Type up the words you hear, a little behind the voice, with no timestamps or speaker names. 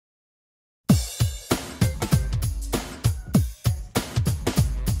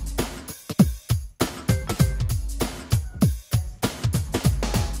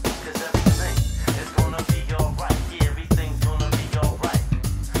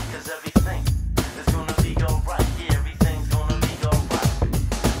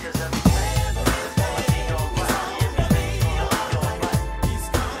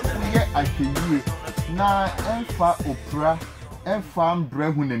na emfa opra emfa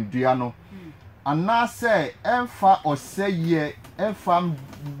mbrehu ndua no ana say emfa oseye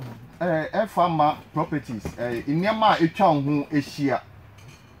emfa ma properties inyama etwa ho ehia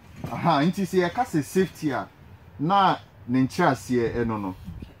aha nti se ka se safety a na ne nkyase eno no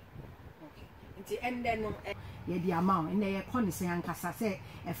nti ende no ye di ama ene ye koni se ankasa se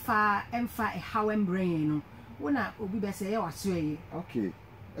emfa how brain no wona obi be se ye waso ye okay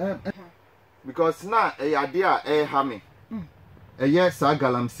because na idea ha me yes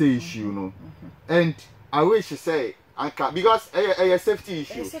galamsey issue no and I wish to say because a safety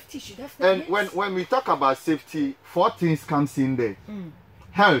issue. And when we talk about safety, 4 things comes in there.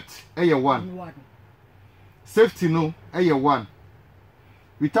 Health, one. Safety, no, one.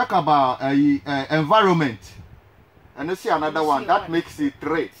 We talk about environment, and you see another one that makes it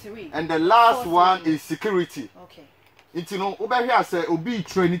 3. And the last one is security. Okay. It's over here say obi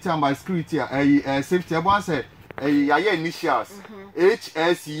training time by security, safety. Everyone say initials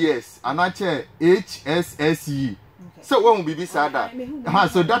HSES and actually HSSE. So when we be said that,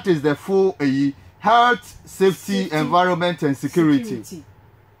 so that is the full health, safety, environment, and security.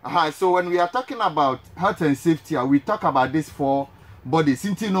 So when we are talking about health and safety, we talk about these 4 bodies.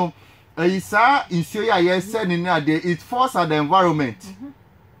 You know, it falls at the environment.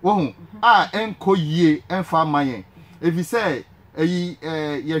 If you say and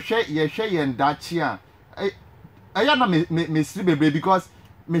that I am me sleep because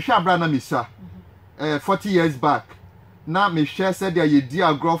me share brana me sha 40 years back. Now me share said there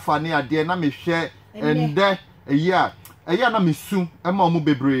dear grandfather ade na me share and there a year na me sum e ma omo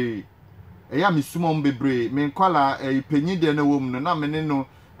bebre e ya me sum omo bebre me kwala penyi de na wom no na me ne no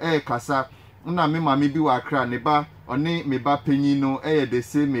kasa na me ma me bi wa kra ne ba oni me ba penyi no the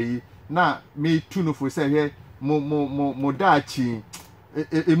same yi na me tu no for say he mo dachi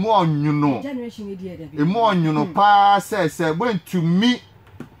emu onyuno emu onyuno pa se when to me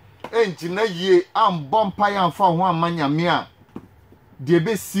enjina ye am bompa ya mfa ho amanyame a de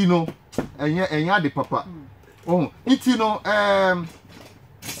be si no enya de papa iti no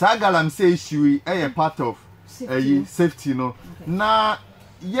sagalam say issue part of safety no na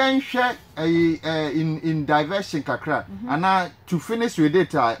yenhwe in diversion kakra ana to finish with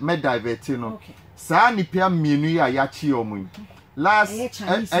it me divert no sa nipia mienu ya yachi omu last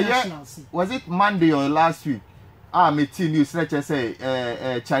was it Monday or last week me teen news let us say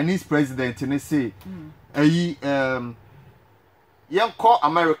Chinese president and say yanko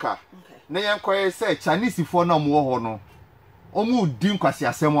America na yanko say Chinese for no mo ho no omu di nkwasi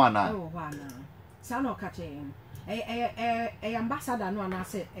asem ana ambassador no na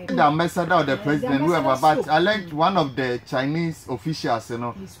say the ambassador of the president whoever but I learned one of the Chinese officials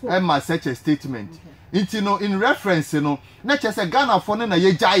must such a statement in reference na chese Ghana for na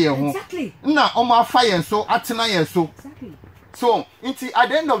ye jaye ho na omo afa so atena yen so so at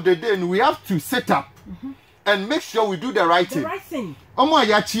the end of the day we have to set up and make sure we do the right thing omo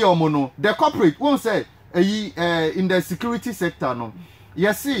ayachi omo no the corporate won't say in the security sector no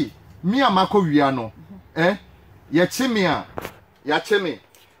you see me amako wia no ya chimia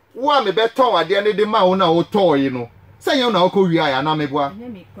wa me beton ade ne de ma wo na wo toy no say you na okọ wia ya na meboa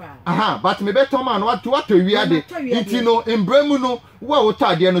but me beton ma no what wia de intino embremu no wa wo to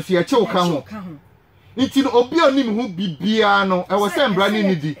ade no so ya che wo ka ho intino obi onim hu bibia no e wo se embra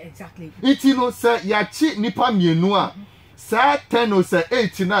ni di intino say ya chi nipa mienu a sa 10 o say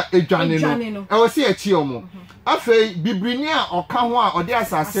 8 na edwane no e wo se ya chi omo afei bibrini a oka ho a ode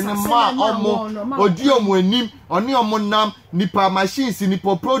asase ne ma omo odi omo anim oni omo nam nipa machines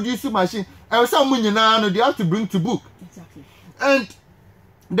nipa produce machine e say omo nyina no they have to bring to book and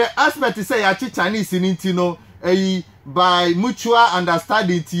the aspect is say ya Chinese in intino by mutual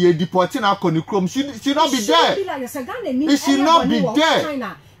understanding tie deporting akoni should not be there it should not be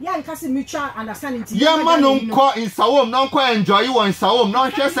there yeah nkase mutual understanding tie yeah man nko in sawom na nko enjoy won sawom na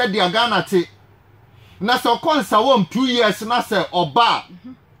hwe say dia Ghana te na so kon sawom 2 years na say oba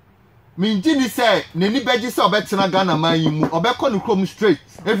minji ni say neni beji say obetena Ghana man yi mu obekọ ne krom straight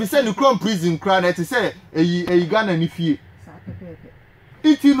if you say ne krom prison cry na te say Ghana ni fie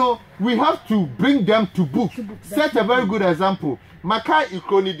we have to bring them to book. Set a very good example. Makai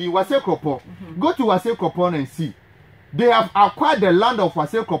Ikronidi Wase Kropo. Go to Wase Kropo and see. They have acquired the land of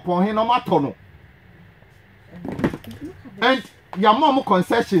Wase Kropo here no matono. And Yamamu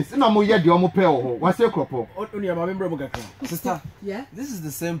concessions in Amoya di Omopeo Wase Kropo. Sister, yeah, this is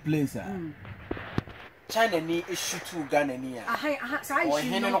the same place. China ni issue to Ghana ni. Or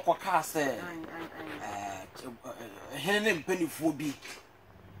hene no kwaka say. Hene penifo bi.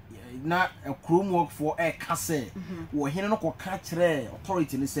 Na a chrome work for a casse. Or hene no kwa kire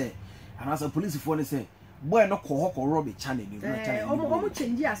authority ni say. and as a police for they say boy no ko rob channel you omo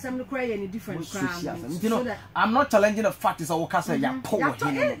change asem no cry any different crime. You know, I'm not challenging the fact is our casa ya power. So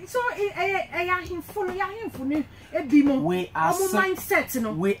we are mindset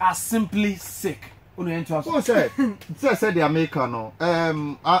no. We are simply sick. Who said the America no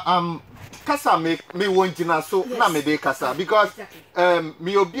kasa me won jina so na me dey kasa because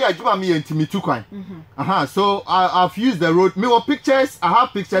me obi adwuma me ntimi tu kwan so I've used the road me what pictures I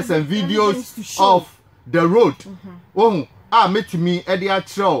have pictures and videos of the road metimi e dey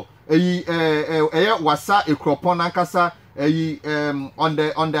atro wasa ekropon ankasa on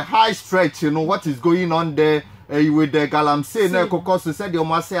the high stretch, you know what is going on there with the galamsey na kokoso said the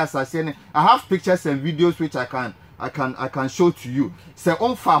omase asase. I have pictures and videos which I can show to you. Say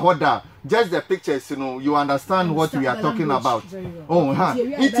on fahoda, just the pictures, you know, you understand what we are talking about.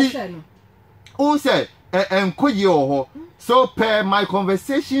 Say so per my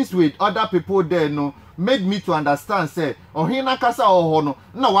conversations with other people there no made me to understand say ohina kasa no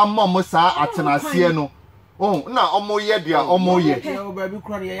na wa mom sa atenase no na omoye dia omoye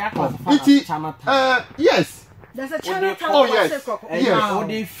yes. There's a channel. Yes.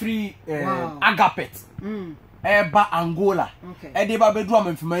 Yes. Free agapet. Eba Angola. Okay. Ba bedu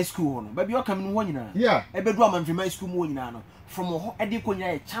amfima school no. Baby o kam no nyina. Yeah. Bedu amfima school mo nyina no. From ho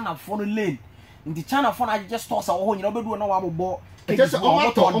konya channel for no lane. Nti channel for na just toss a ho nyina bedu na wa bobo. Just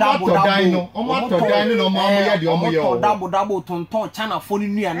omoto dan no mamoye de omoye. Double tonton channel for no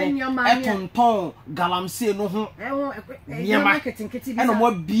nuane. Tonton galamsey no ho. Marketing kiti bi. E no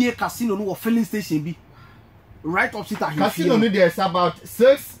mo bie casino no filling station bi. Right opposite here. Casino there's about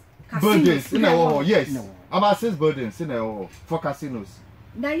 6 buildings in a wall. Yes. About 6 buildings in a wall for casinos.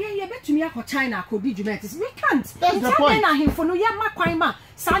 Now you bet to me for China could be Juventus. We can't. That's the point. Why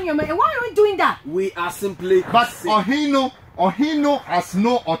are we doing that? We are simply but Ohino has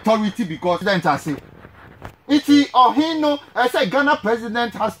no authority because president has said Ohino as a Ghana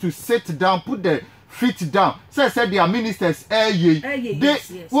president has to sit down, put the feet down. Said their ministers they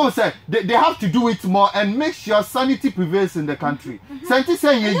have to do it more and make sure sanity prevails in the country. Sanity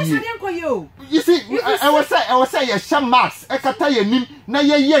saying you see I was say sham max ekata yenim na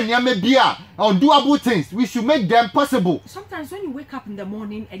ye bia or doable things. We should make them possible. Sometimes when you wake up in the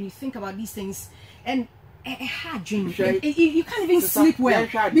morning and you think about these things and a hard dream, you can't even sleep well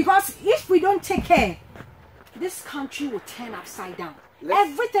because if we don't take care, this country will turn upside down.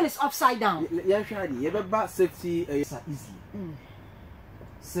 Everything is upside down. Safety is easy.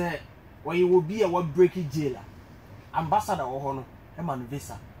 Say, when you will be a one breaking jailer, ambassador or honor, a man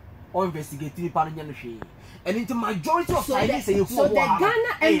visa, or investigative parliament. And into majority of Chinese, so the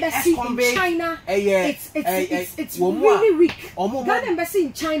Ghana embassy in China, it's really weak. Ghana embassy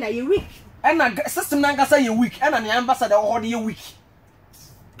in China, you're weak. And a system Nanka say you're weak, and an ambassador or you're weak.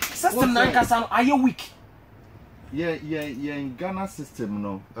 System Nanka are you weak? Yeah, in Ghana system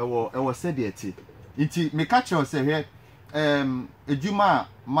no. I was said it. Me catch you say here. Ejuma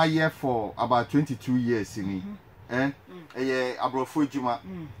my year for about 22 years in abrofo ejuma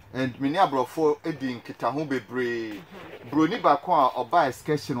and me ne abrofo edin kita ho bebre broni ba ko a oba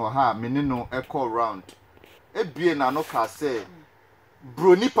excursion wo ha me ne no echo round ebie na no ka say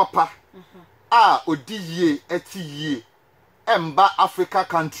broni papa odi yie eti yie emba Africa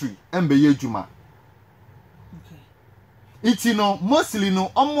country embe ye ejuma. Iti no mostly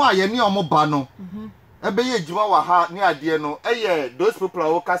no omo aye ni omo ba no ebe ye ejuma wa ha ni ade no those people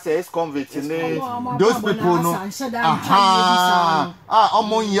who ka say ex-convict ni those people no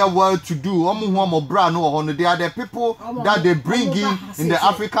omo ye well to do omo hu omo bra no ho no they are the people that they bring in the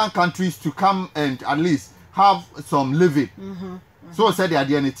African countries to come and at least have some living. So said the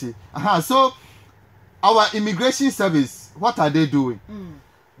identity. So our immigration service, what are they doing?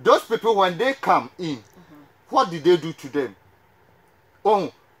 Those people when they come in, what did they do to them?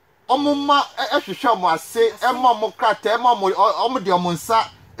 Omuma ehwehwe mo ase ema mo krata ema mo de omonsa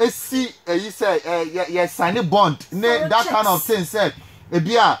esi you say ye sign bond that kind of thing said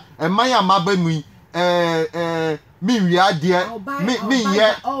ebia eman amaba mu me wia de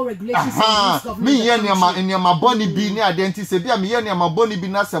me ye niam boni bi ni identity se bia me ye niam boni bi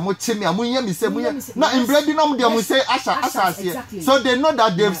na se mo chimi amunye mi se munye na embre bi na mo de mo say asha so they know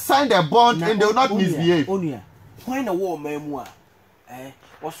that they've signed a bond and they will not misbehave. When a war memu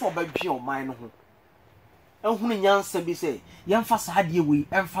or so by pure mine ho. And when Yansa be say, Yanfa Sadia we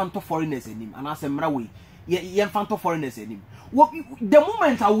enfanto foreigners in him, and I say Mrawi, Yanfanto foreigners in him. What the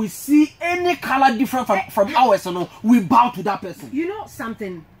moment I will see any color different from ours, we bow to that person. You know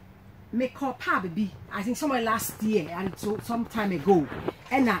something? Make call baby. I think somewhere last year and so some time ago.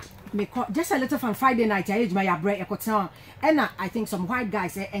 And just a little from Friday night. I ate my bread, and I think some white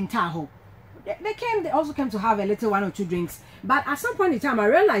guys enter home. They also came to have a little 1 or 2 drinks. But at some point in time, I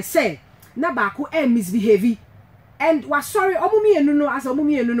realized, say, Nabaku and misbehaving. And was sorry, Omumi and Nuno, as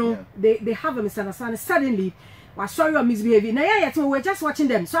Omumi and Nuno, they have a misunderstanding. Suddenly, was sorry or misbehaving. Now, yeah, so we're just watching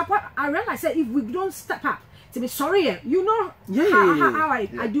them. So I realized, say, if we don't step up to be sorry, you know how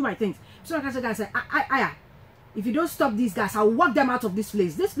I do my things. So like I said, if you don't stop these guys, I'll walk them out of this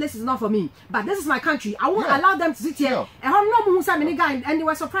place. This place is not for me, but this is my country. I won't allow them to sit here. And I'm not and they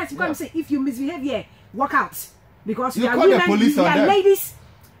were surprised because say, if you misbehave here, walk out. Because we are women, we are ladies.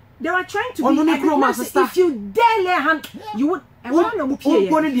 They were trying to be aggressive. If you dare lay hand, you would. We should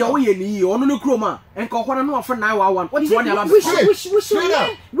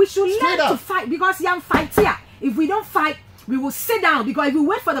learn to fight because young fight here. If we don't fight, we will sit down because if we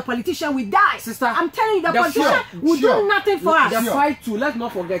wait for the politician, we die. Sister, I'm telling you, the politician will do nothing for us. The fight too. Let's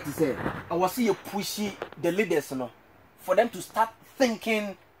not forget to say, I was see you pushing the leaders, for them to start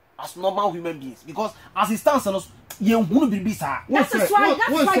thinking as normal human beings. Because as it stands, that's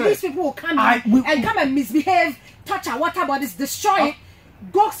why these people will come and come and misbehave, touch our water bodies, destroy it,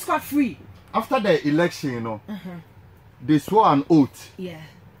 go scot free. After the election, they swore an oath.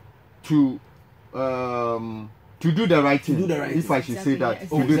 To do the right thing. If I should say that,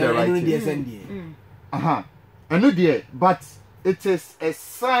 to do the right thing. I know there, but it is a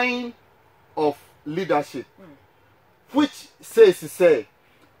sign of leadership, which says to say,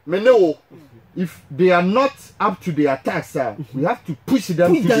 if they are not up to the attack, sir, we have to push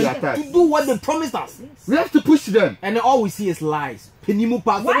them to the attack. To do what they promised us. We have to push them. And all we see is lies.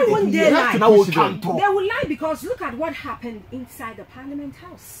 Why wouldn't they lie? They will lie because look at what happened inside the Parliament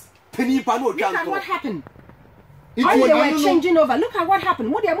House. Look at what happened. How they were changing over. Look at what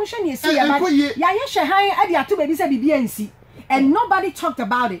happened. What the emotion you see about and nobody talked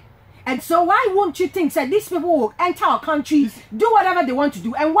about it. And so why won't you think that these people will enter our country, do whatever they want to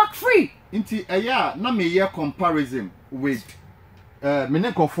do, and walk free? Inti na me year comparison with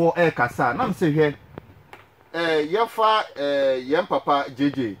Mineko for Air Kasa. Nam say here Yafa Yam Papa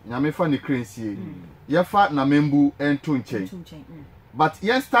JJ, Namefa ni Crency, Yafa Namembu and Tunche. But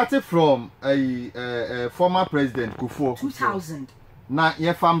yen started from a former president Kufo 2000. Na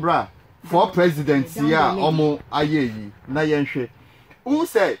Yefambra for presidents ya omo ayeyi na yenhwe. Who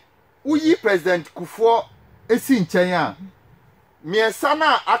say Uyi President Kufo esi nchen a miensa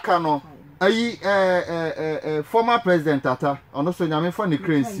na aka no ayi former president ata ono so nyame for ne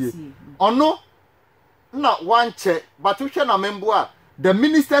krensie ono na wanche but hwe na membo a the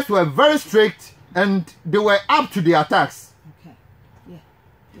ministers were very strict and they were up to the attacks.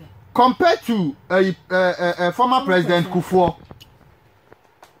 Compared to former president Kufo,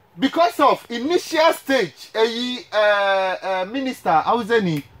 because of initial stage minister I was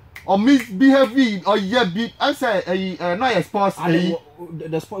any or misbehaving or I say not a sports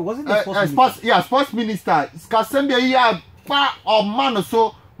the sport wasn't the sports sports minister Skasembe pa or man or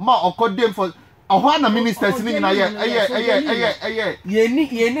so ma or them for a ministers in ye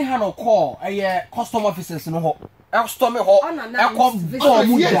han or call custom officers no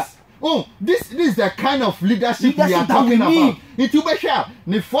yes. Oh, this is the kind of leadership we are talking about. Itubesha,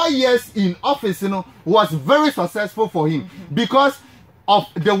 the 4 years in office, was very successful for him because of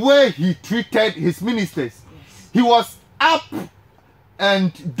the way he treated his ministers. He was up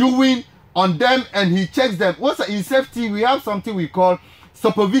and doing on them, and he checks them. In safety, we have something we call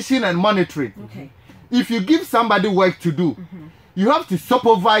supervision and monitoring. If you give somebody work to do, you have to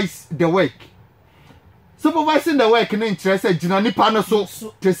supervise the work. Supervising the work in interest Jinani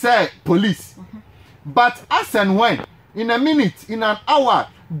Panoso to say police. But as and when, in a minute, in an hour,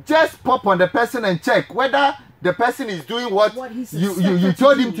 just pop on the person and check whether the person is doing what you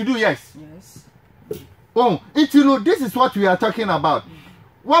told him to do. Yes. Oh, this is what we are talking about.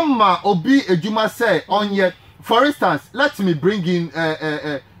 One ma obi ejuma say on yet. For instance, let me bring in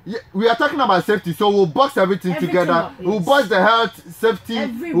we are talking about safety, so we'll box everything together. We'll box the health, safety,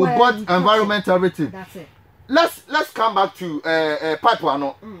 we'll box environment, everything. That's it. Let's come back to part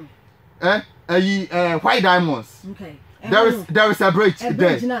one. White diamonds. Okay. There is a bridge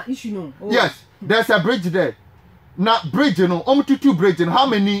there. Yes, there's a bridge there. Now bridge, almost 2 bridge. How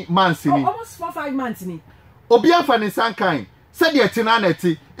many months in it? Almost 4-5 months in it. Obian fan in some kind. Said the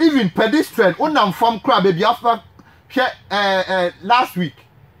tinanity, even pedestrian. Unam from crab baby after last week.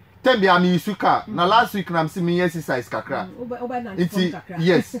 Tembi ami isuka. Now last week nam see me exercise kakra.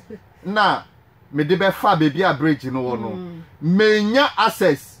 Yes. Now me debe fa baby a bridge no. Menya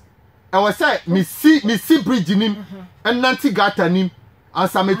access. I was say me see bridge nim and nanti gata nim and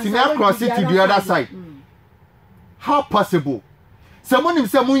sametini cross it to the other side. How possible? Someone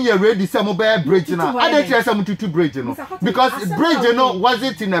himself when you ready some bridge now. I don't try some to bridge because bridge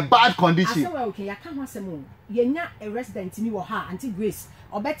wasn't in a bad condition. Okay, I can't want some. You're not a resident in your heart, Auntie Grace.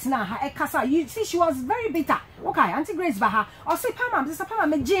 Or better now, her casa. You see, she was very bitter. Okay, Auntie Grace Baha. Or say, Pama, this is Pama,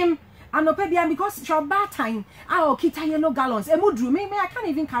 me Jim. And no pebian because it's your bad time. I'll keep yellow gallons. A mudru, maybe I can't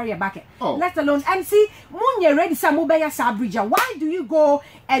even carry a bucket. Oh. Let alone. And see, when you're ready, some mobile bridge. Why do you go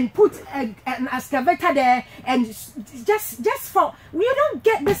and put an excavator there and just for we don't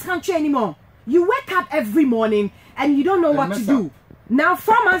get this country anymore? You wake up every morning and you don't know what to do. Now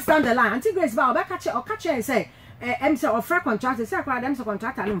 4 months down the line, Auntie Grace Bow, catch her and say. Or fresh contractor, say them to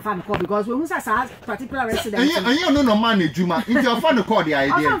contractor and fan call because when we say particular resident. And you know no money, Juma. It's your fan call the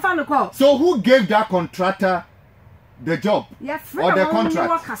idea. I'm fan call. So who gave that contractor the job? Yeah, or the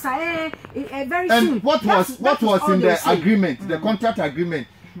contract? Very and soon. What was in the agreement? The contract agreement.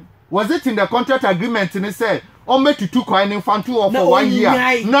 Was it in the contract agreement? And it said, "Oh, to two coin in fan two or for 1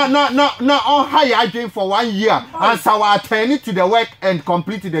 year." No. On high again for 1 year, and so I turn it to the work and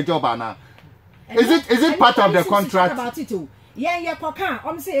complete the job, Anna. Is it part of the contract? About it too. Yeah, Papa.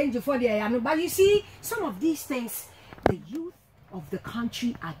 I'm saying for the but you see, some of these things, the youth of the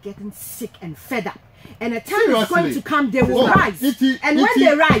country are getting sick and fed up. And a time is going to come, they will rise. And when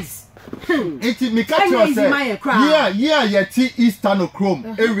they rise, Eastern Chrome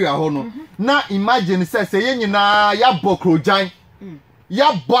area hono. Now imagine say ya bokrojan.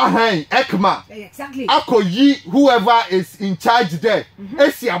 Ya bahan ekma. Exactly. Akoyi whoever is in charge there.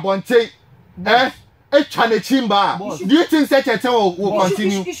 Esi abonte. Do you think such a thing will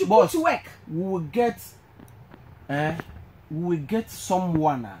continue? You should go to work. We will get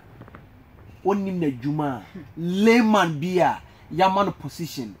someone only the Juma layman beer yaman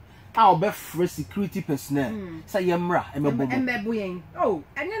position. I'll be free security personnel. Say yamra and oh,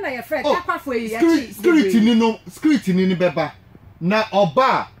 and then I afraid security ni beba. Na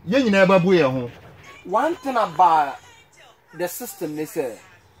oba yen na babu ye ho. One thing about the system they say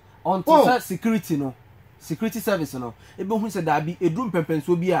on security no security service no e be hu say da bi edrum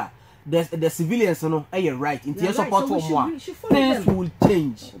pempenso bi a the civilians no are right in the support for more things will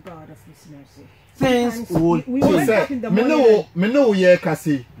change. Oh God of His mercy. Things will change. Me know ye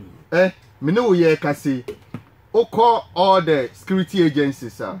kasi me know ye kasi oko all the security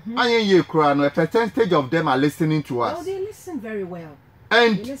agencies ayen ye kura no a percentage of them are listening to us. Oh, they listen very well.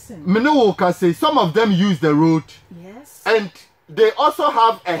 And me know kasi some of them use the road. Yes. And they also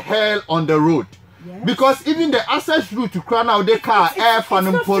have a hell on the road. Yes. Because even the access route to crown out the car air for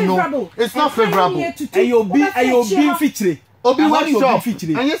it's not favorable. Ayobi feature. Obi workshop.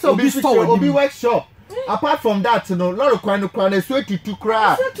 And yes, Obi workshop. Apart from that, no, lot of crown sweat to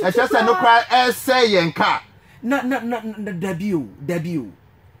cry. I just no cry air say and car. No, debut.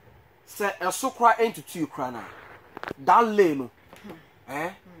 Say a so cry into 2 crown. That lane.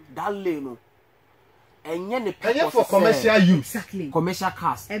 That lane. And yen for commercial use. Exactly. Commercial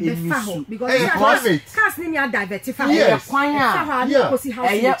cars. Because cars need to diversify. Yes.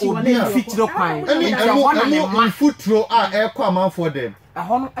 And foot throw air common for them. A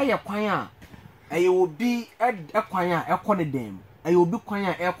honor a quire. I will be a quire, a corner them. I will be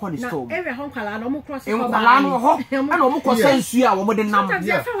quire air corner stone. Every home color, cross and almost sense you are more than number.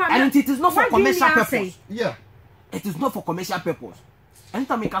 And it is not for commercial purpose. Yeah. It is not for commercial purpose. And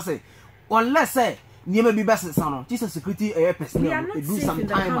to make us say, unless say, near be best son, this is security personnel. We do some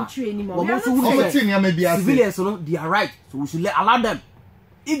time anymore. Civilians, they are right, so we should allow them.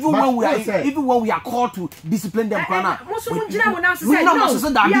 Even when we are called to discipline them, we are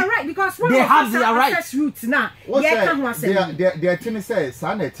right because they have their right. Roots now. Their thing says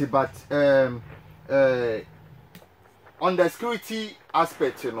sanity, but on the security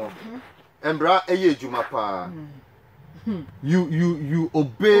aspect, you know, Embra eye jumapa. You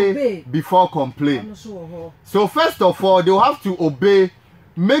obey before complain. So first of all, they'll have to obey.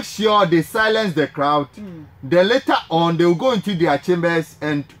 Make sure they silence the crowd. Then later on, they'll go into their chambers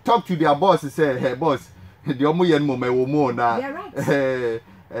and talk to their boss and say, "Hey, boss, the omo yen mo me wo mo na."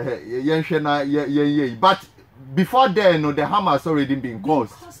 But before then, the harm has already been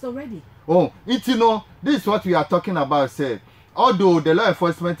caused. Oh, you know, this is what we are talking about. Say, although the law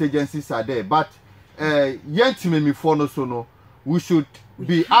enforcement agencies are there, but we should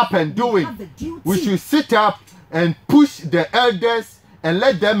be up and doing. We should sit up and push the elders and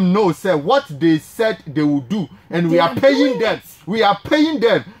let them know, say, what they said they will do. And we are paying them. We are paying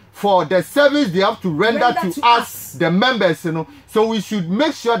them for the service they have to render to us, the members, you know. So we should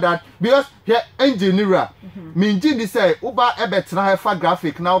make sure that, because here engineer, minji di say uba ebetina hefa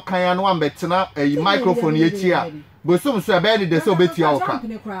graphic now kaya no ambetina a microphone yetia. But some say be the so betia oka.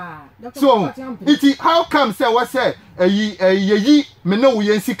 So it how come say what say ye me no we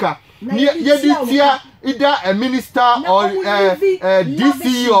yensika. Ye either a minister or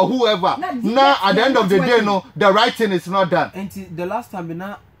DC or whoever. Now at the end of the day, no, the right thing is not done. And the last time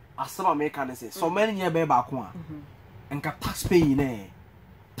na asaba American say so many year be back one. And tax paying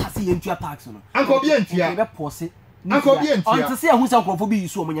tax into tax no. Uncle Bientia. Be pause. Uncle Bientia. On to say who say confobi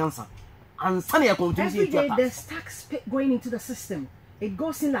so manyansa. And sunny continue every day there's tax going into the system. It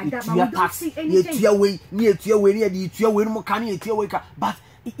goes in like that, but we don't see anything. Near to your way, no can you but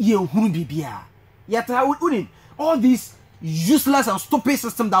you wouldn't be beer. Yet I would all these useless and stupid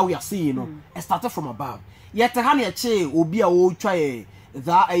system that we are seeing, you know, started from above. Yet a honey a chair will be a old try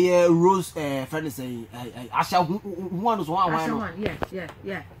that a rose friend say Asha one was one.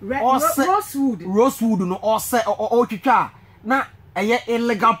 Yeah. Rosewood no or say or chicha. Now a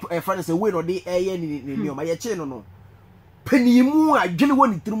illegal friend say wait or the air my chain no. Penny mu a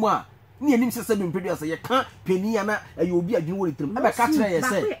genuine truma. Ni enim se seven producer ye can penny ana you will be a genuine truma. I be catch you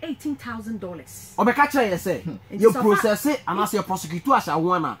say $18,000. O be catch you say you process it and as your prosecutor as a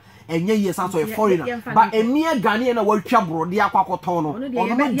one and ye sound a foreigner. But a mere Ghanaian na wa twa bro de akwakoton no.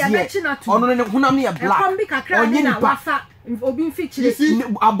 Ono ne hunam ne black. Onye nipa obi feature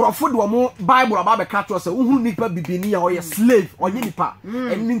abrofo do mo Bible about be catch us say uhun nipa bibini or a slave onye nipa.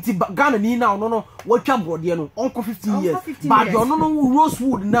 And nti Ghana ni na ono no wa twa bro de no onko 15 years. But ono no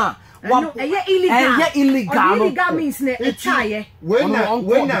Rosewood na illegal. Illegal means ne a tie. When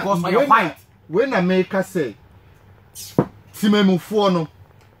America say Timemufo no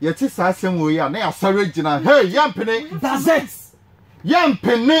yet is asem we ya na asarigina hey yampene that's it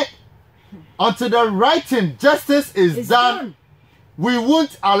yampene until the right and justice is done we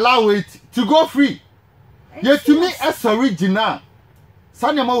won't allow it to go free yet to me asarigina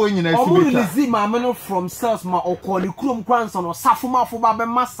sanema we nyina sibita mameno from sales ma okoli krom kranson or safuma fo ba be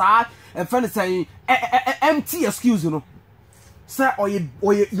masa e friend say empty excuse no. Sir, or you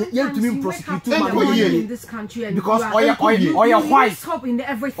to me prosecute in this country and because or you white in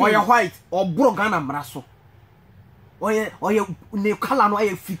everything or you white or Brogana Mraso or you ne color no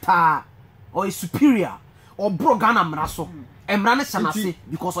fita or you superior or Brogana Mraso and Rana Sanasi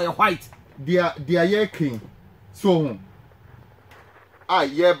because or you white dear king so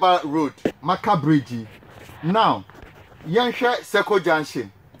Yeba Road Maka Bridge now Yansha Seko Junction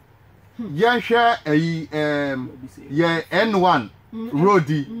Yansha N1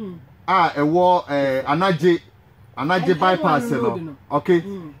 roadi a war anaje bypass no okay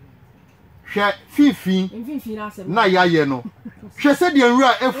hwe fifi na yaye no hwe se de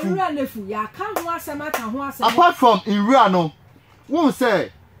nwura efu ya kan ho asem aka ho asem apart from nwura no won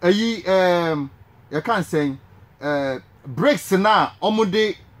say you can say bricks na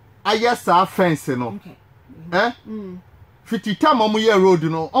omude ayesa fence no fiti time omuye road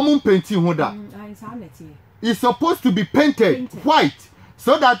no omun painting ho da it's supposed to be painted white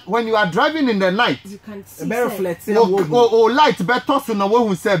so that when you are driving in the night you can see light better so na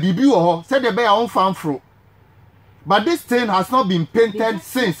we say bibi wo say the be on fanfro but this thing has not been painted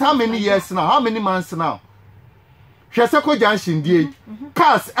since how many years now, how many months now? Sheseko Junction die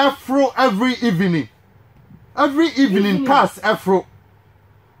cars afro every evening cars afro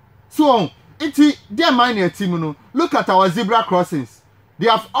so it dear minor team no look at our zebra crossings. They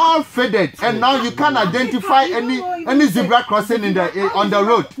have all faded, and now you can't identify any zebra crossing in the on the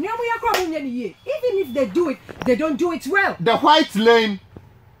road. Even if they do it, they don't do it well. The white lane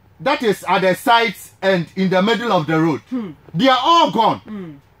that is at the sides and in the middle of the road, they are all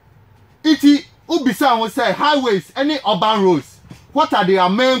gone. Iti ubisa will say highways, any urban roads. What are their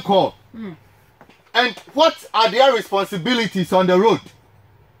main call? And what are their responsibilities on the road?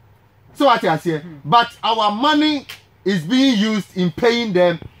 So what I say, but our money is being used in paying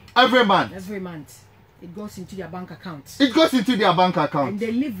them every month. Every month. It goes into their bank accounts. It goes into their bank account. And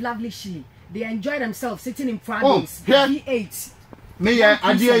they live lavishly. They enjoy themselves sitting in Fridays. V8. Me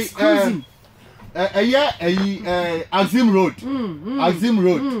Azim Road. Azim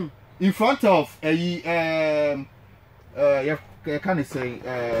Road. In front of can I say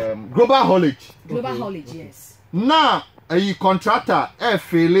Global College. Global College, yes. Now a contractor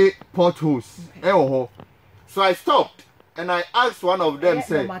fail potholes. So I stopped and I asked one of them,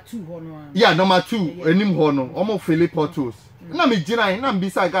 say, number 2, enim hono, omo fele potholes. Na me jina, na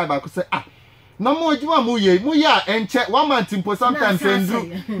mbisa guy back say, no more juma muye enche 1 month impo sometimes and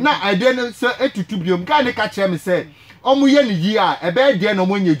do. Na I didn't say etutubium. Guy ne catch me say, omuye ni year ebe dia no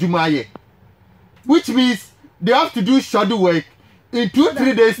monye juma ye, which means they have to do schedule work in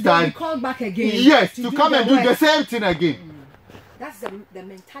 2-3 days time. Be called back again. Yes, to come and do the same thing again. That's the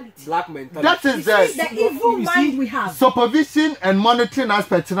mentality. Black mentality. That is the evil mind we have. Supervision and monitoring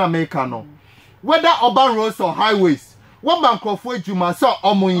aspect in America no. Whether urban roads or highways, one bank of juma so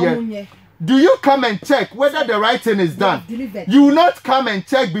omunye. Do you come and check whether the right thing is done? You will not come and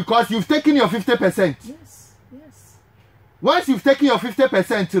check because you've taken your 50%. Yes, yes. Once you've taken your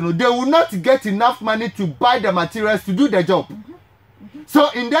 50%, you know, they will not get enough money to buy the materials to do the job.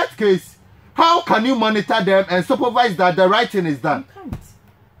 So in that case, how can you monitor them and supervise that the right thing is done? You can't.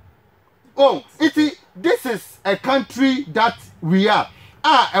 Oh, this is a country that we are.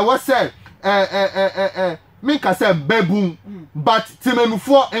 I was said, Minka said bebum, but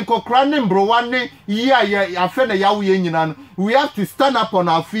Timenufo and Kokranim Browane, we have to stand up on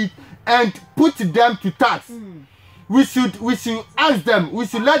our feet and put them to task. We should ask them, we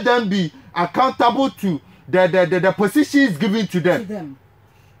should let them be accountable to the positions given to them.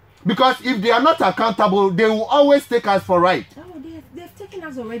 Because if they are not accountable, they will always take us for right. Oh, they've taken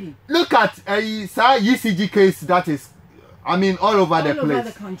us already. Look at ECG case that is, I mean, all over the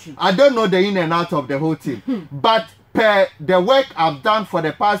place. The country. I don't know the in and out of the whole thing. But per the work I've done for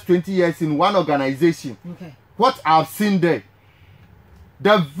the past 20 years in one organization, what I've seen there,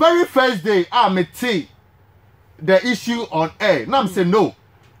 the very first day I met the issue on air. Now I'm saying no.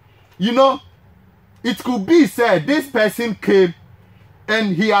 You know, it could be said this person came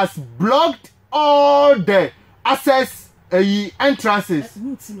and he has blocked all the access entrances.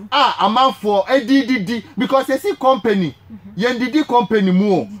 Amount for a DDD because you see company, DD company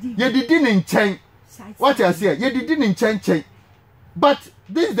more, didn't in change. What I say, didn't change. But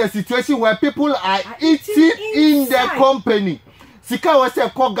this is the situation where people are eating in the company. Sika was a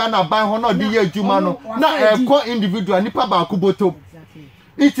call Ghana by honor the year Jumano, not a core individual, nipa ba kuboto.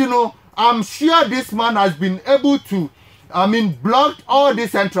 It you know, I'm sure this man has been able to, I mean, blocked all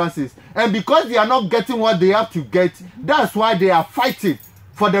these entrances. And because they are not getting what they have to get, that's why they are fighting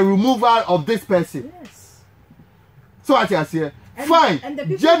for the removal of this person. Yes. So what I say, fine.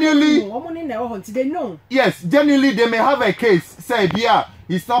 And genuinely, they know. Yes, genuinely they may have a case, say, yeah,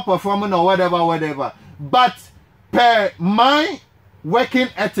 he's not performing or whatever. But per my working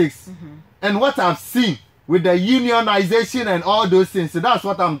ethics and what I've seen with the unionization and all those things, so that's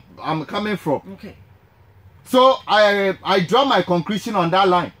what I'm coming from. Okay. So I draw my conclusion on that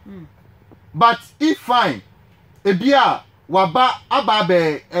line. But if fine, ebia waba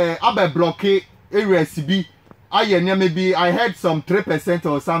abe blockade areas be maybe I heard some 3%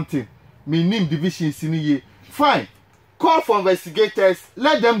 or something. Minim divisions in ye. Fine. Call for investigators,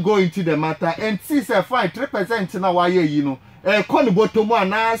 let them go into the matter and see say fine 3% na why you know. Call the bottom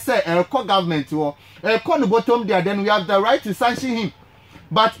one and say call government or call the bottom there, then we have the right to sanction him.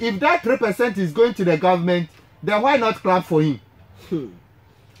 But if that 3% is going to the government, then why not clap for him?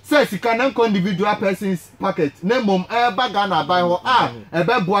 Says you cannot call individual person's pocket. Name mom bagana by her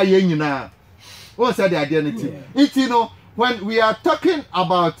ebe boy yina. What said the identity? It you know when we are talking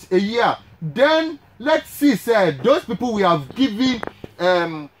about a year, then let's see say those people we have given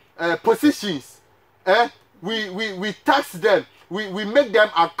positions. We tax them. We make them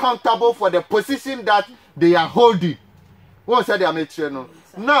accountable for the position that they are holding. What said the no?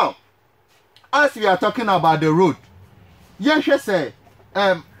 Now, as we are talking about the road, yes, say,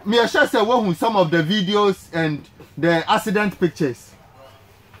 me say some of the videos and the accident pictures.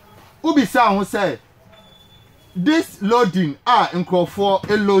 Ubisa who say this loading in for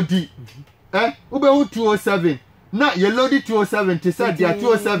a loading. Ube 207. Now you loaded 207 to say they are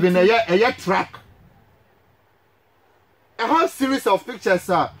 207 a track. I have series of pictures,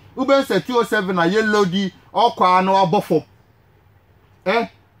 sir. Ube say 207 a ye loading or kwa no abofo.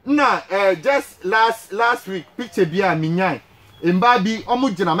 Just last week, picture bia minyai. Imbabi,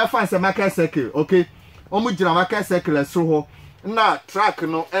 omujina me fancy market circle, okay? Omujina market circle so ho. Na track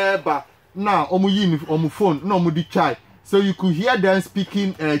no eba. Na omuyi omu phone, no mu di chai. So you could hear them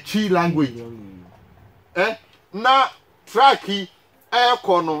speaking Chi language. Na tracky air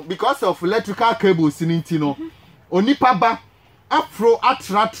corner because of electrical cables in Intino. Onipa ba afro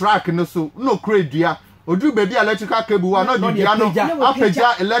atra track no so no credit. Odu baby electrical cable wa no di no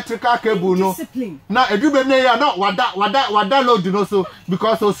apeja electrical cable no na edu be ne ya no wada load no so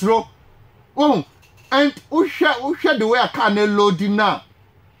because osro and uhwe the way I can load na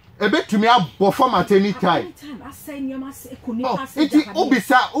ebetumi abo format any time it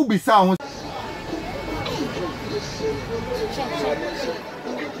ubisa ho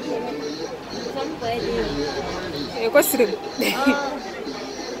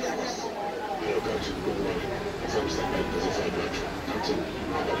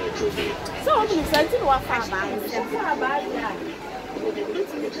So I'm something what about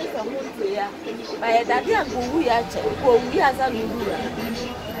by that year go we are we as a new.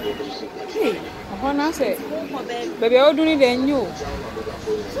 Hey, I say, baby, I do need a new.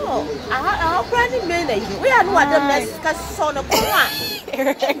 So our brand name, we are no other mess because son of one.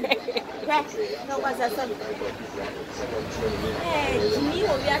 No, was a son. Hey, Jimmy, we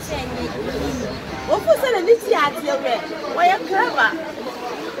are saying, what was it? This year, why are clever?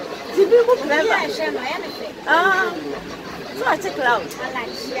 Jimmy, who clever? I share my anything. So I check it out. I like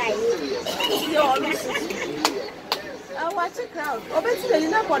I watch a crowd. Obviously,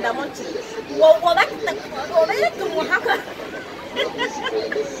 you're not going to want to. Well, that's the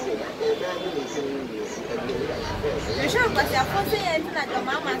you sure because you're forcing anything like your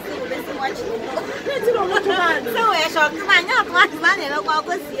mama and say, we're watching. So I shall come on, you're not money, and I'll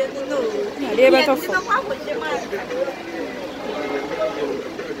go see you. No, they're better for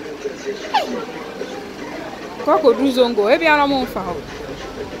Coco Druzongo, every animal found.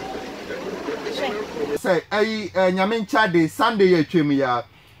 Say, Nyamin Chade, Sunday, Chimia,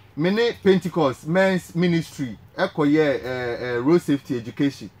 many Pentecost, men's ministry, echo road safety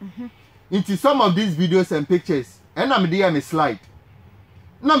education. Into some of these videos and pictures, and I'm there, me slide.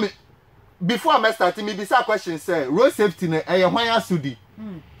 No, before I start, me be a question, say, road safety, why Sudi?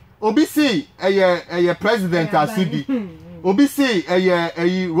 Obi say, a president Asudi. Obi say,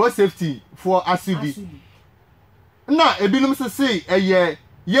 a road safety for Asudi. Na ebilum say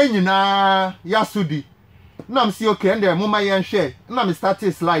ye nyina yasudi na me say okay and mama yen share na me start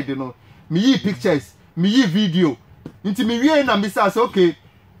slide no me yi pictures me yi video nti me wie na me say okay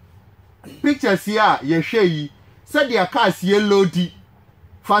pictures here ye hwe yi said their cars ye loadi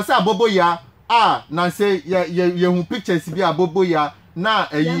fancy abobo ya na say ye hu pictures bi abobo ya na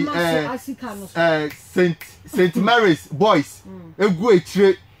Saint Mary's boys egu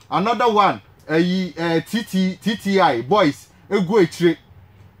etire another one TTI boys egu etire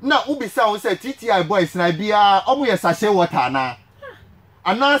na ubisa won say TTI boys na bia omo ye sachet water na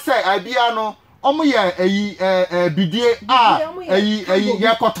ana say abia no omo ye bidie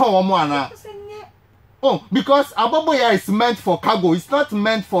ye koton omo ana oh because abobo ya is meant for cargo, it's not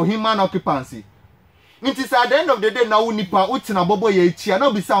meant for human occupancy. It is at the end of the day na unipa utina abobo ya echi na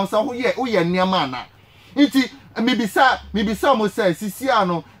ubisa won say wo ye niam na nti mibisa mo say sisia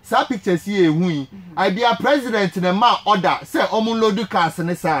no sa pictures here hui I be a president na ma order say omun load cars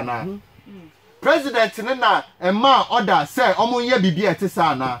ne sa na president na ma order say omun ye bibi ete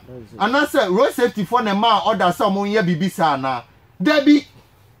sa na ana say road safety for na ma order say omun ye bibi sa na debi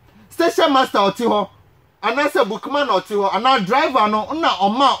station master oti ho ana say bookman oti ho ana driver no na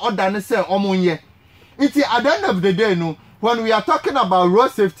oma order ne say omun ye nti at the end of the day no when we are talking about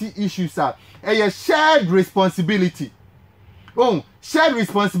road safety issues a shared responsibility. Oh, shared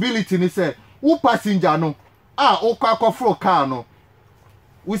responsibility ni say who passenger no o kwa fro car no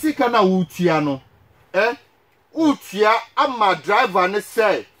we see kana utia no utia ama driver ne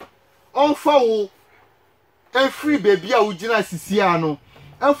say on fa wo free baby a ugina sisia no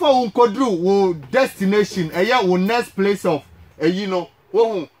fa wo nkodru wo destination wo next place of you know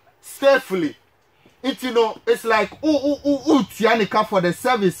wo safely. It's like tianika for the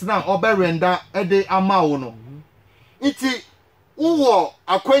service now oberenda ede amawo no iti uwo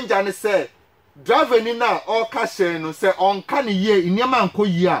akwenja ne say driver ni na o ka hye no say on ka ne ye niam anko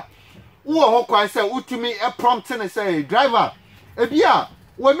yi a uwo ho kwan say utimi e prompt ne say driver ebia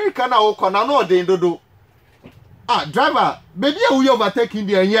we America na wo kona no den dodo driver baby a we overtaking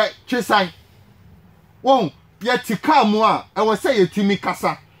the enye twisan won ye tika mu a e wo say yetimi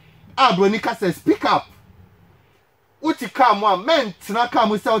kasa Adwonika says speak up. Uti kamu men tina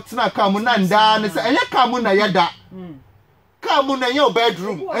kamu say tina kamu na nda ne say enye kamu na yeda. Kamu na your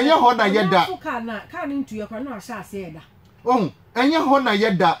bedroom enye ho na yeda. Ka na into your kwa na sha say yeda. Enye ho na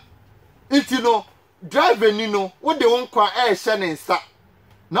yeda. Iti no driver ni no wo de won kwa hye ne nsa.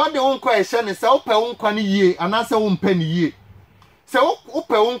 Na wo de won kwa hye ne nsa wo pe won kwa ne yie anase wo mpa ne yie. Se wo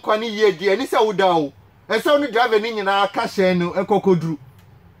pe won kwa ne yie de ani se wo da wo. E se wo driver ni nyina aka hye no ekokodru.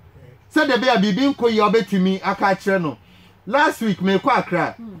 Said the baby being ko ya betimi aka kire no last week me kwa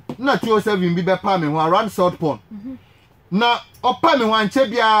akra na 207 bi be pa me ho around South Pond na opa me ho anche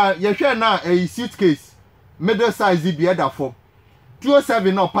bia ye hwe na a suitcase middle size bi eda for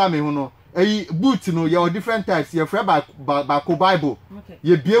 207 na opa me ho no boot no ye different types ye free ba Bible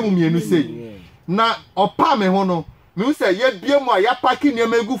ye biemu mienu sei na opa me ho no me say ye biemu a ya paki ne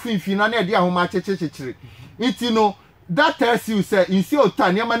megu finfin na e de ahoma chechechechire iti no that tells you say in see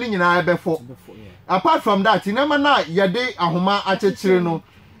ota niam ni nyina ebefo apart from that niam na ye de ahoma achechire no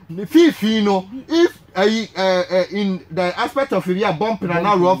fifi no if in the aspect of area bump and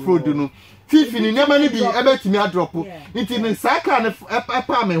now rough road no fifi ni never ni bi ebetimi adrop nti ni saka na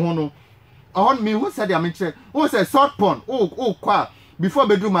epa me ho no on me who said am che who say salt pond kwa before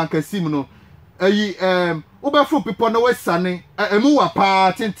bedroom and kasim no ubefru people no we sane emu wa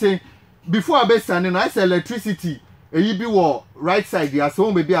pa tenten before abesane no I say electricity eyi bi wo right side ya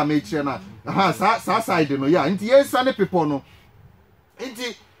so be bi am che na sa side no ya nti ye sane people no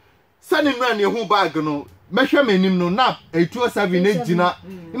nti sane no na ehu bag no mehwe menim no na 207 ejina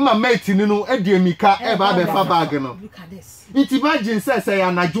imma mate ni no ediemika e ba be fa bag no nti imagine say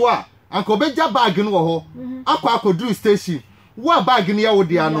ya najo a anko beja bag no wo ho akwa akodru station wa bag ni ya wo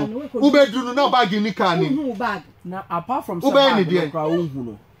dia no ubedru no bag ni ka ni na apart from bag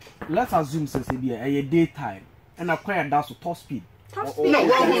no let's assume say be a daytime and acquire that so top speed no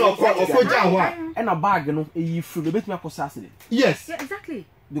one will okoja wa and a bag no e free the betimi akosa accident yes exactly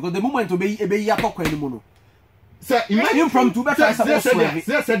because the moment obey ya tokwa ni mo no say imagine from to better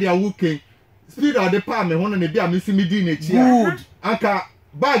say they are working speed of the palm me hono na bia me si medi na chi anka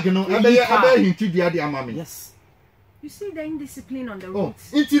bag no ebe hinti dia dia mama yes you see the indiscipline on the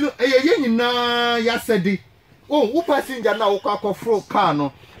roads inti no ye nyina ya sedi wo passenger na wo akofro car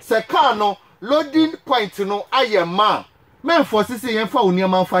no se car no loading point no aye ma men for sisi yen fa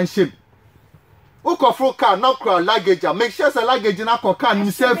oniama fan shame wo kofro car na crowd luggage make sure say luggage na ko car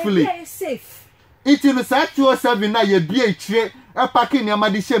ni safely safe inti no sa 207 na ye bia chire e parking ni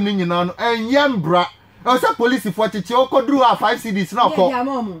amadi shame ni nyina no enyembra I was a police for teacher. O kodru a 5 CDs na ko.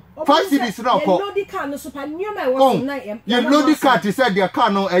 5 CDs na ko. You load the car no super new my was na. You load the car to say their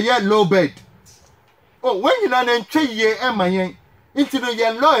car no a low bed. Oh, when you na ntwe ye e mayen. Into no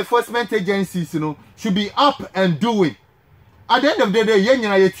your law enforcement agencies should be up and doing. At the end of the day, ye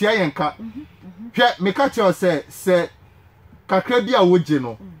nyina ye tia yen ka. Hwe me ka che say kakra bia woje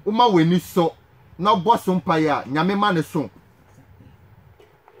no. Uma weni so na boss mpa ya nyame ma ne so.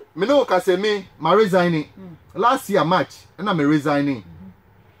 Me no ka say me resigning last year March and I'm resigning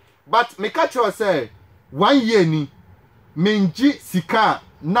but me catch you say 1 year ni menji sika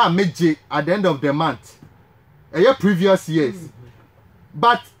na meje at the end of the month previous years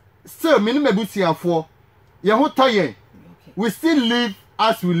but still me no mebusia for ye ho toye we still live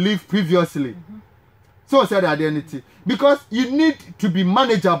as we lived previously so said identity because you need to be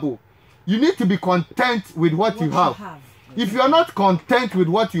manageable, you need to be content with what you have. If you are not content with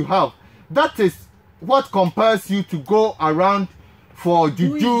what you have, that is what compels you to go around for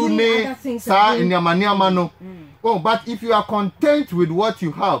jujune sa inyamaniamano. Oh, but if you are content with what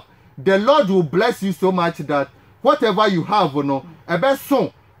you have, the Lord will bless you so much that whatever you have, ebe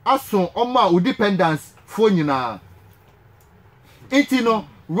son ason oma udependence for nyina. Intino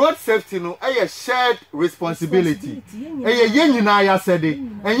road safety a shared responsibility. Ye nyina ya said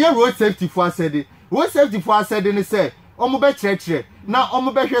enye road safety for said. Road safety for said ni say omo be chire na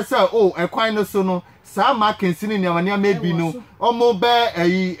omo be hwe say ekwan no so no sa markings ni nyamania maybe no omo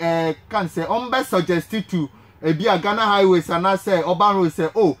be can say omo be suggested to be a Ghana highways and I say urban road say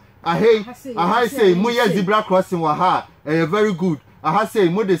I say mo ye zebra crossing wa ha very good I say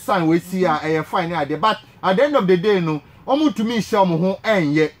mo the sign we see fine there but at the end of the day no omo to me show mo ho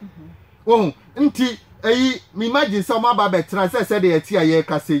enye nti me imagine some aba betra say dey ati aye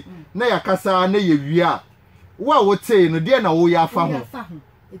kase na ya kasa na ye wia wa wote no de na wo ya fa ho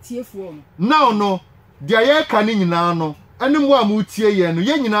etiefuo now no de aye ka ni nyina no enim wa mu tie ye no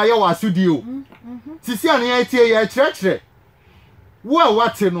ye nyina ye wa asudi o sisi an ye tie ye kire wo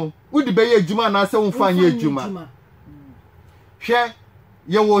wate no udi be ye adwuma na se wo fa ye adwuma hwe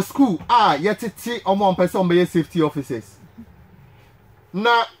ye wo school ye tete omo mpese omo ye safety officers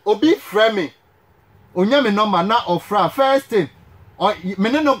na obi frame onya me number na ofra first thing me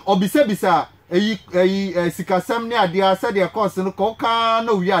no obisa sikasem ne ade said the course no ka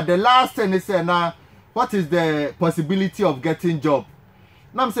no we are the last thing is na what is the possibility of getting job.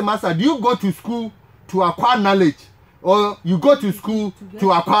 Now I'm saying, master, do you go to school to acquire knowledge or you go to school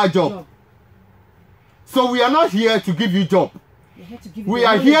to acquire job? So we are not here to give you job. We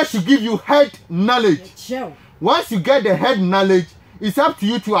are here to give you head knowledge. Once you get the head knowledge, it's up to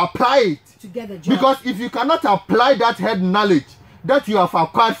you to apply it. Because if you cannot apply that head knowledge that you have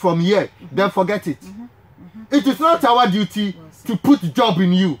acquired from here, then forget it. It is not our duty to put job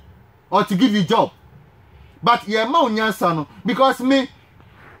in you or to give you job. But yeah, because me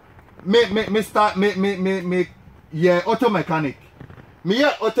yeah, auto mechanic. Me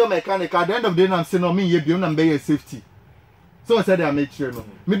yeah, auto mechanic. At the end of the day, I'm saying no, me yeah, be safety. So I said I make sure no.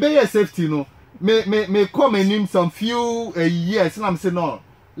 Me be safety no. Me come and name some few years, and I'm saying no.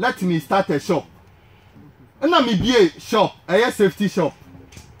 Let me start a shop. And I'm be a shop, a safety shop.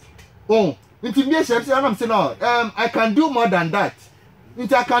 Oh, Into me, I'm saying, no, I can do more than that.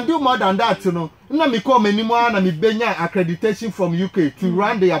 Into I can do more than that, you know. Now me come anymore and me benya accreditation from UK to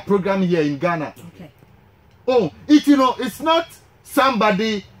run their program here in Ghana. Okay. Oh, you know, it's not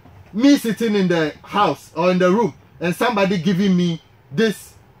somebody me sitting in the house or in the room and somebody giving me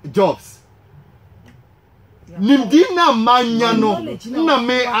these jobs. Nimdina manyano na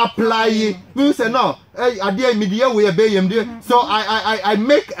me apply me say no I dey media we obey so I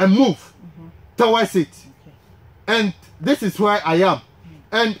make a move towards it. And this is where I am.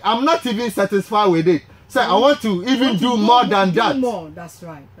 And I'm not even satisfied with it. So I want to even do more than that. More. That's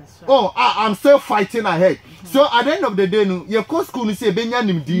right. Oh, I'm still fighting ahead. So at the end of the day, no, your course school say benya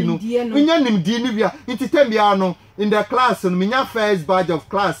nimdino. Benya nimdino bia. Inti tembia no in the class no minya first badge of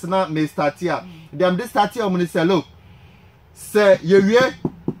class na me start here. Them this start here me say look. Say ye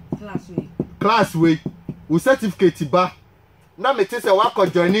class way. We certificate ba. Na me say wa ko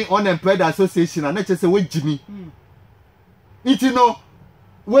joining unemployed association and na say we Jimmy. Inti no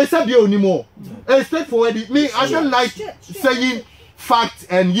we say be anymore. Straightforward. Me I don't like saying fact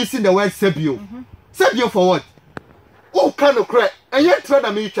and using the word sebio. Sebio for what? Oh, kind of correct. And yet try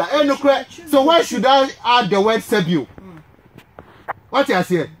to meet no correct. So why should I add the word sebio? What you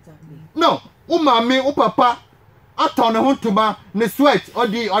say? No. Mami, papa, I turn a to ma ne sweat or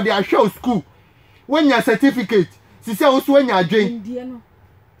the show school. When your certificate, she said also when you drink.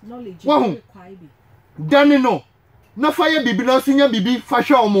 Knowledge. Wow. Danny no. No fire bibi no senior bibi for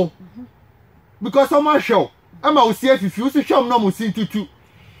show mo. Because I'm a show. I'm a see if you see show no mo see tutu.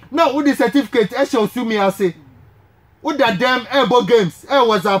 Now with the certificate I shall sue me I say. With that damn elbow games,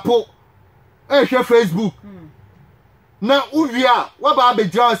 WhatsApp, share Facebook. Now we are what about the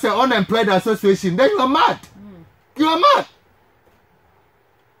job say unemployed association? Then you are mad. You are mad.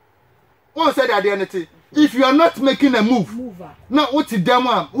 One said at the end, if you are not making a move, now what's the damn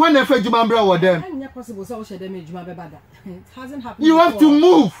one? When if you remember them, it hasn't happened. You have to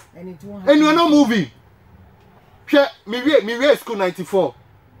move, and you are not moving. Me school 94.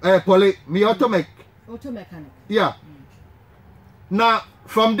 Poly, me auto mechanic. Yeah. Now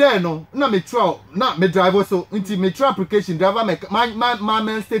from there no, na me try, na me drive also into me try application driver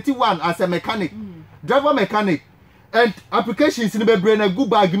my state one as a mechanic, driver mechanic, and applications in the brain a good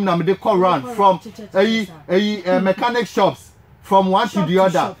bag na me they call run from a mechanic shops from one to the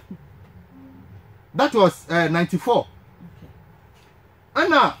other. That was 94. And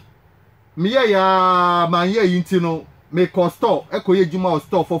now me ya man ye into no me call store ekoye juma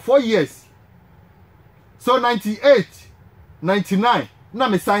store for 4 years. So 98, 99 na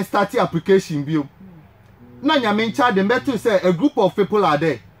me sign start application bio. Na nyame ncha de meto say a group of people are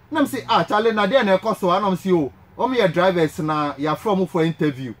there. Na me say Charlie na there na ekoso na me say oh your drivers na ya from for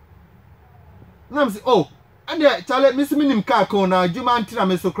interview. Na me say oh and there Charlie me nim car ko na juma antina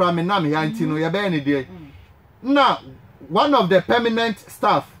me so kra me na me ya ntino ya be ne there. Na one of the permanent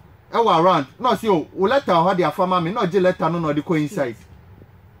staff around no say oh letter how their farmer me no je letter no the coincide.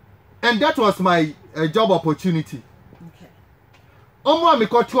 And that was my job opportunity. I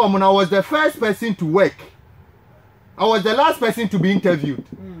was the first person to work. I was the last person to be interviewed.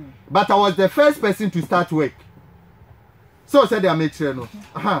 But I was the first person to start work. So said I make sure no.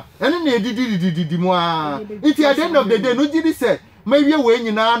 And then they did more. It's at the end of the day, no did say, maybe when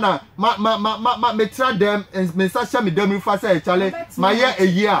you na me try them and me sasha me them fast Charlie my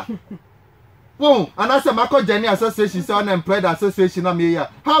year. Oh, and as a Marco Jenny Association, so unemployed association,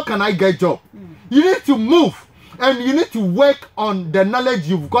 how can I get job? You need to move. And you need to work on the knowledge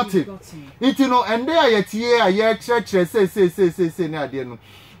you've gotten. You know, and there are church say near the end.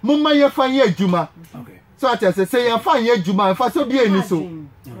 Mumma ye fanye juma. Okay. So I say you fanye juma. If I so be any so.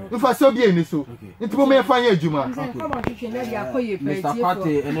 If I so be any so. It mumma ye fanye juma. Mr.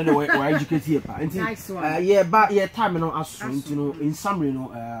 Party, another way we educate here. Nice one. Yeah, but yeah, time no as you know in summary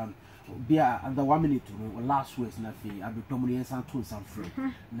no be the 1 minute last words na fi abitomunian san to san free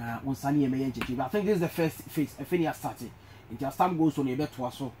na wonsani eme yenche. I think this is the first phase if any started it as time goes on e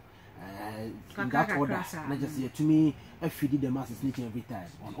beto so in that order na just here to me feed the masses each every time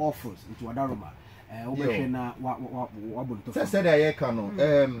on all fronts into adaroma obehwe na wa bonto said I can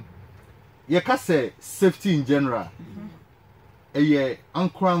no ye ka say safety in general eye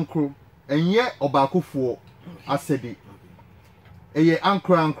ankro enye obakofo asedi eye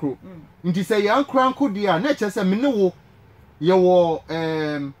ankro nti say ankro dia na chese me ne wo ye wo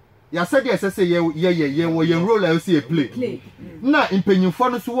ya said say ye wo ye roller see play na impanyimfo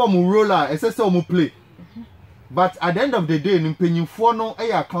no so wo mu roller say wo play but at the end of the day impanyimfo no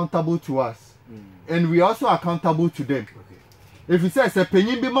accountable to us and we also accountable to them. If you say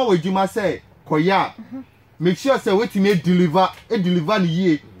panyin bi ma wajuma say koya make sure say wetin me deliver the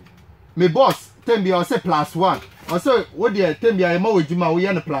year me boss tembia o say +1 o say wo de tembia e ma wo juma wo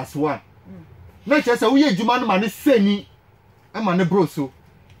ye no +1 na che say wo ye juma no ma ne seni e ma ne bro so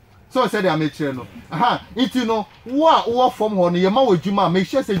say dey ametre no aha iti no wo form ho no ye ma wo juma make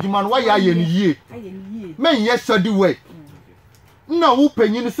sure say juma no wa ya ye no yie men ye study work na wo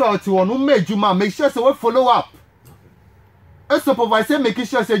panyin so oti wo no ma juma make sure say we follow up a supervisor make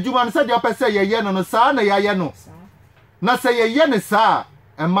sure say juma no say dey opese ye no saa na ya no na say ye ne saa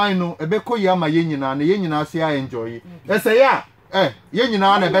eman no ebeko ye ama ye nyina na ye nyina so ya enjoy say ya ye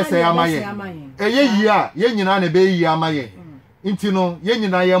nyina na be say ama ye ye yi a ye nyina na be yi ama ye inti no ye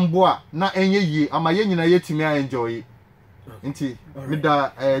nyina ye mboa na enye yi ama ye nyina ye timi a enjoy inti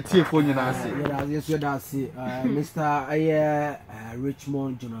mida tiefo nyina ase yes that's Mr.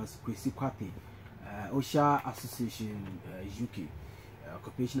 Richmond Jonas Kwesi Kwape OSHAssociation UK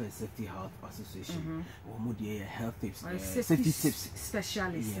Occupational and Safety Health Association health tips safety tips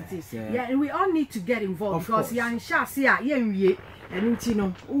specialists. Yeah, and we all need to get involved because yan sha see ya we and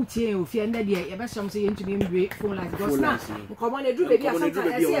no utie o fie na de e be some say into me phone like because now come on do baby sometimes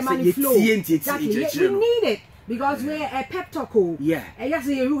I see money flow we need it because we a pep talk yeah yes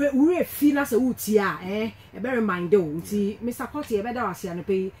we feel na say utia e be remind o nti Mr. Cotti e be da wase an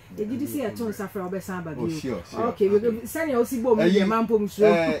pay e did say e ton safra obesan ba bi okay we send you see bom me man pom so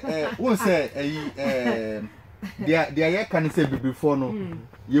won say dia ye kan say before no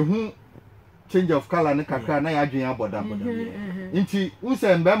ye hu change of color ne kakra na ya adwen aboda nti won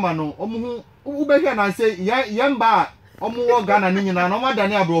say mbema no omu hu be hwe na say ye mba omu wo Ghana ni nyina no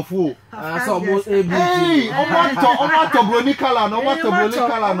madane abrofo so omu omo broni kala no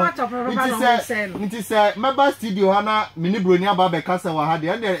nti say meba studio hana mini broni aba be kasa wa ha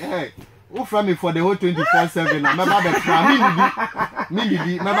de who from me for the whole 24/7 na meba be tra me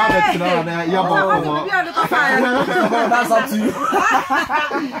didi meba be tra na ya bo that's up to you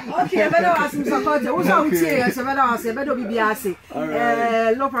okay better ask Mr. Cotti who so utie so better ask better bibia say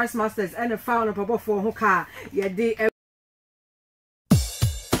low price masters and a found a pop for who car ye dey